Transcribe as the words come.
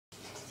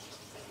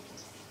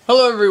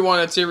Hello everyone,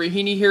 it's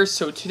Rahini here.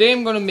 So today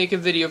I'm going to make a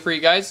video for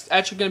you guys. It's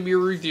actually going to be a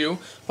review,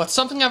 but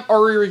something I've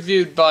already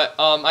reviewed, but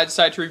I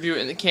decided to review it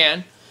in the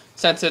can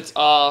since it's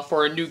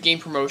for a new game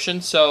promotion.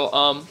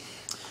 So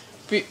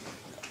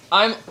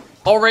I'm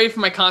all ready for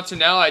my concert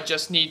now. I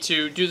just need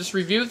to do this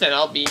review, then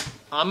I'll be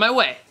on my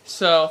way.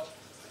 So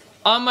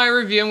on my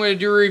review, I'm going to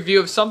do a review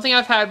of something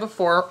I've had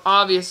before,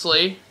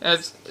 obviously.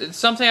 It's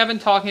something I've been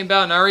talking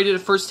about, and I already did a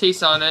first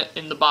taste on it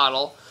in the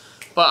bottle.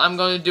 But I'm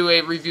going to do a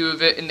review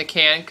of it in the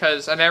can,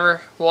 because I've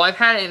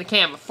had it in a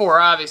can before,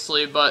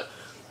 obviously, but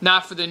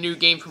not for the new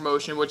game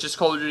promotion, which is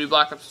Call of Duty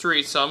Black Ops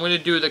 3. So I'm going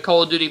to do the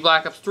Call of Duty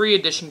Black Ops 3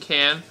 edition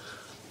can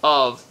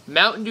of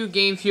Mountain Dew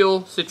Game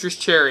Fuel Citrus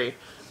Cherry.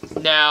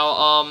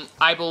 Now,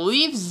 I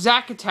believe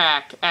Zack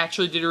Attack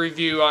actually did a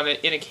review on it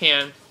in a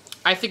can.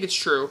 I think it's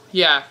true.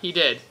 Yeah, he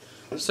did.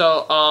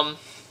 So, I'm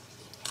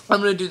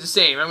going to do the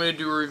same. I'm going to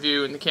do a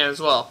review in the can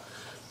as well.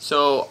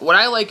 So, what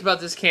I like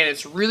about this can,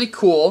 it's really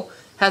cool.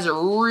 Has a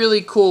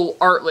really cool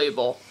art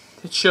label.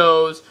 It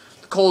shows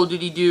the Call of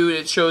Duty dude,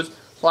 it shows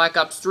Black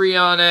Ops 3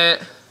 on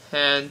it,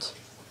 and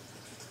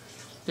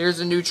there's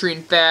the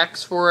nutrient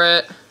facts for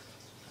it.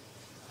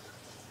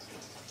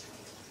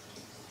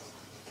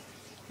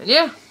 And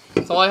yeah,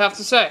 that's all I have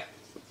to say.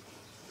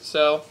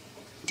 So,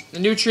 the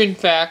nutrient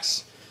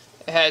facts,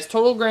 it has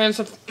total grams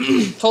of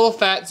total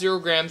fat 0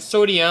 grams,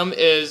 sodium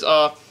is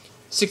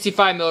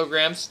 65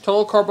 milligrams,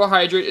 total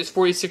carbohydrate is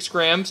 46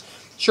 grams,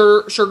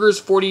 sugar is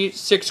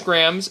 46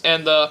 grams,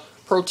 and the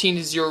protein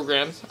is 0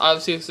 grams.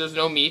 Obviously, because there's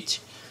no meat.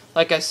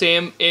 Like I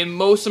say in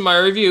most of my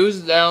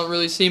reviews, I don't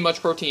really see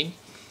much protein.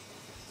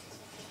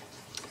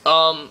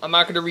 I'm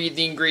not going to read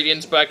the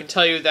ingredients, but I can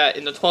tell you that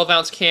in the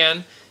 12-ounce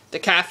can, the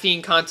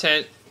caffeine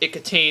content, it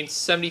contains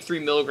 73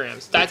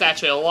 milligrams. That's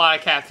actually a lot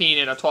of caffeine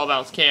in a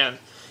 12-ounce can.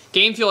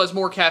 Game Fuel has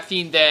more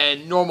caffeine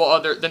than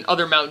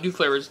other Mountain Dew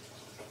flavors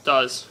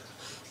does.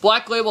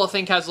 Black Label, I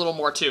think, has a little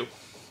more too.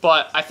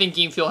 But I think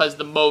Game Fuel has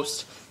the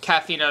most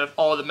caffeine out of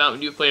all of the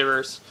Mountain Dew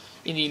flavors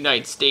in the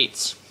United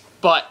States.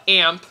 But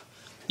AMP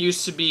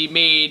used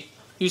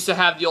to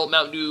have the old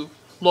Mountain Dew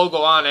logo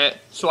on it,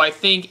 so I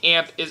think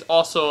AMP is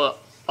also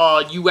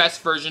a US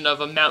version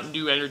of a Mountain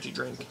Dew energy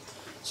drink.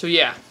 So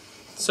yeah,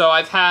 so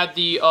I've had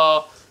the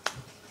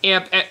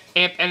AMP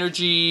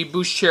Energy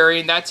Boost Cherry,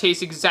 and that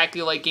tastes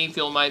exactly like Game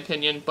Fuel in my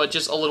opinion, but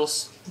just a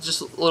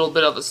little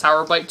bit of a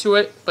sour bite to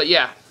it. But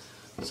yeah,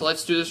 so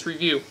let's do this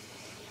review.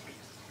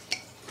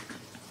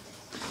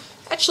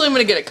 Actually, I'm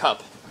going to get a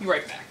cup. Be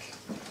right back.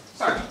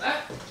 Sorry about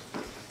that.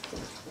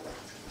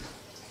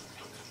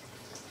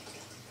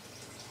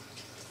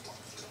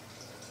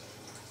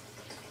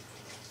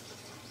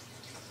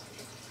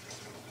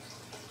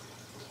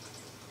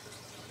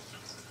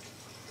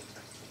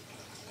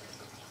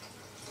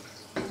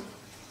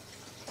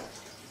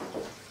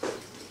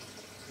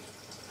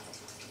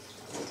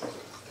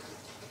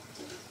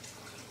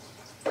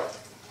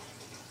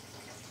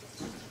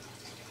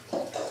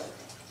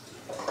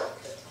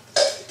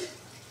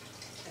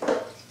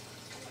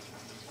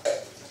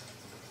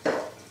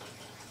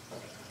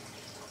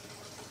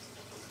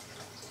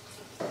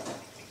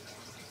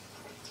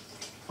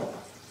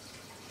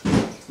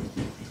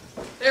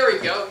 There we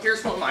go.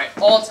 Here's one of my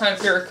all-time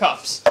favorite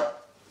cups.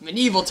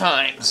 Medieval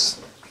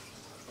Times.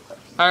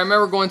 I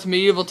remember going to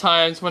Medieval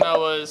Times when I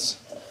was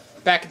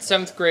back in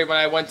 7th grade when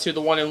I went to the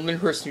one in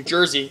Lyndhurst, New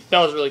Jersey. That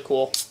was really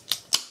cool.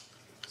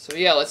 So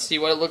yeah, let's see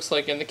what it looks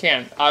like in the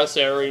can.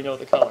 Obviously, I already know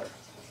the color.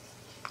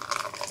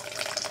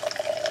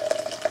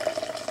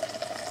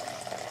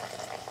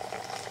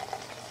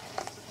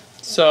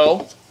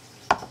 So,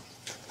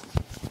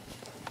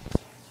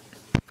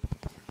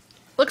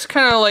 looks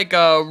kind of like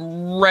a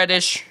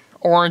reddish,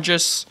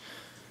 oranges.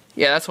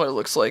 Yeah, that's what it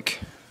looks like.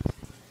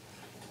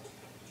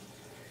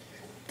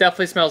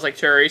 Definitely smells like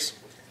cherries.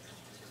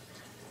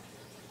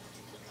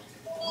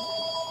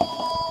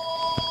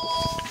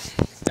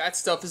 That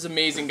stuff is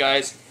amazing,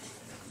 guys.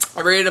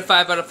 I rated it a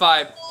 5 out of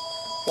 5.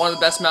 One of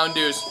the best Mountain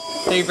Dews.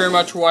 Thank you very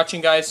much for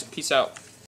watching, guys. Peace out.